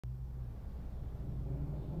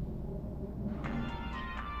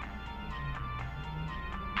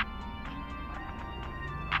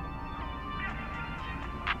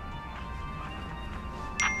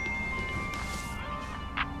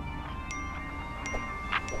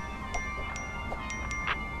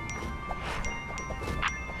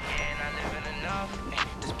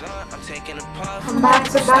taking a puff. I'm back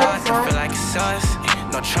to back, I feel like it's us.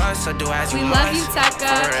 No trust, so do as you We must. love you,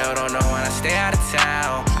 Tecca. For real, don't know when I stay out of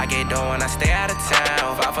town. I get dough when I stay out of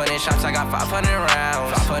town. 500 shots, I got 500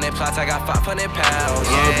 rounds. 500 plots, I got 500 pounds.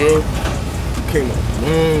 Yeah, bro. You came a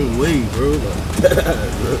long way, bro. Like,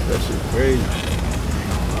 bro, that shit crazy.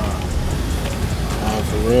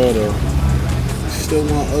 For real though. You still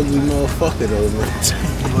one ugly motherfucker though, man.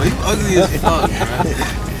 Bro, you ugly as fuck, bro.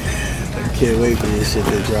 I can't wait for this shit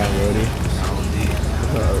to drop, Brody.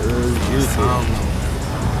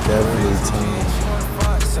 Definitely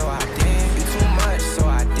time. so I did. You too much, so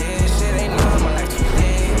I did. Shit ain't normal like you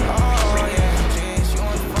did. Oh, yeah,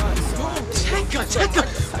 Tecca,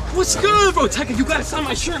 what's good, bro? Tecca, you gotta sign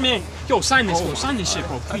my shirt, man. Yo, sign this, bro. Sign this shit,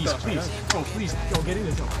 bro. Please, please. Bro, please. Yo, get in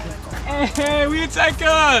this, bro. Hey, we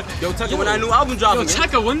Tecca. Yo, Tecca, when that new album dropping? Yo,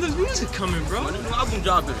 Tecca, when does music coming, bro? When the new album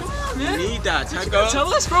dropping? Man? We need that, Tecca.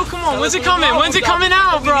 Tell us, bro. Come on. When's it coming? When's it coming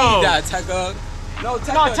out, bro? We need that, Tecca. No,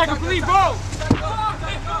 Tecca, please, bro.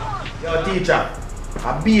 Yo, teacher,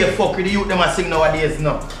 I be a fuck with the youth them a sing nowadays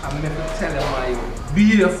now. I'm never telling my youth.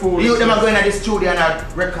 Be a fool. The youth them are going to the studio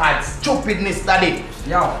and record stupidness study.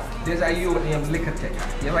 Yo, there's a youth named Lil Tecca.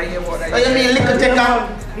 You ever hear about that? Oh, you mean Lil Tecca?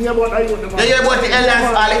 You hear about the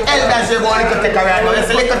elders? All the elders say about Lil Tecca right now. You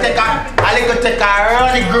say Lil Tecca run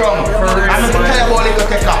the ground. I'm going to tell you about Lil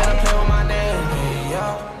Tecca.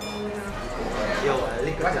 Yo,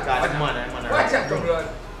 Lil Tecca, the man. Watch out, bro.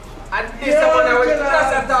 And this one I was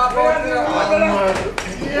just talk about.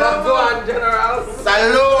 Go on, General.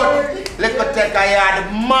 Salute! Lil Tecca, you are the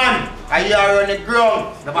man. And you are on the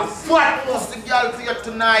ground. Never fat pussy girl for you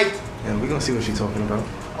tonight. Yeah, we gonna see what she's talking about.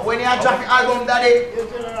 And when you drop the album, daddy,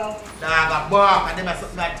 nah, I got bark and them are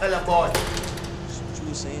something I tell you about. What you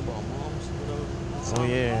was saying about moms? Oh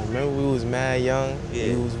yeah, remember we was mad young?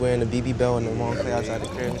 Yeah. We was wearing the BB belt and the mom play outside the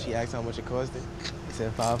crib and she asked how much it costed. He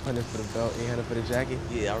said 500 for the belt, 800 for the jacket.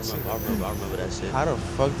 Yeah, I remember that shit. How the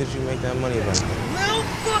fuck did you make that money back then? Lil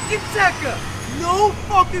fucking Tecca! No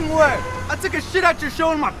fucking way! I took a shit at your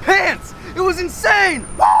show in my pants! It was insane!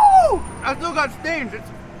 Woo! I still got stains, it's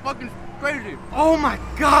fucking crazy. Oh my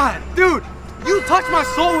god, dude! You touched my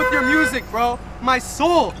soul with your music, bro. My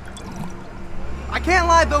soul. I can't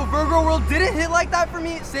lie though, Virgo World didn't hit like that for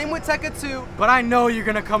me. Same with Tecca too. But I know you're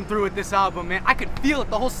gonna come through with this album, man. I could feel it.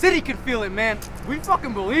 The whole city could feel it, man. We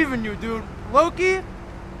fucking believe in you, dude. Low-key,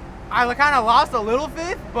 I kind of lost a little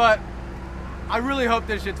faith, but I really hope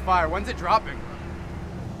this shit's fire. When's it dropping?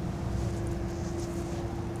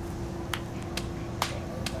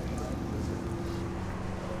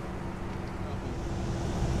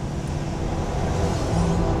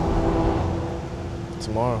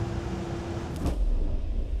 Tomorrow.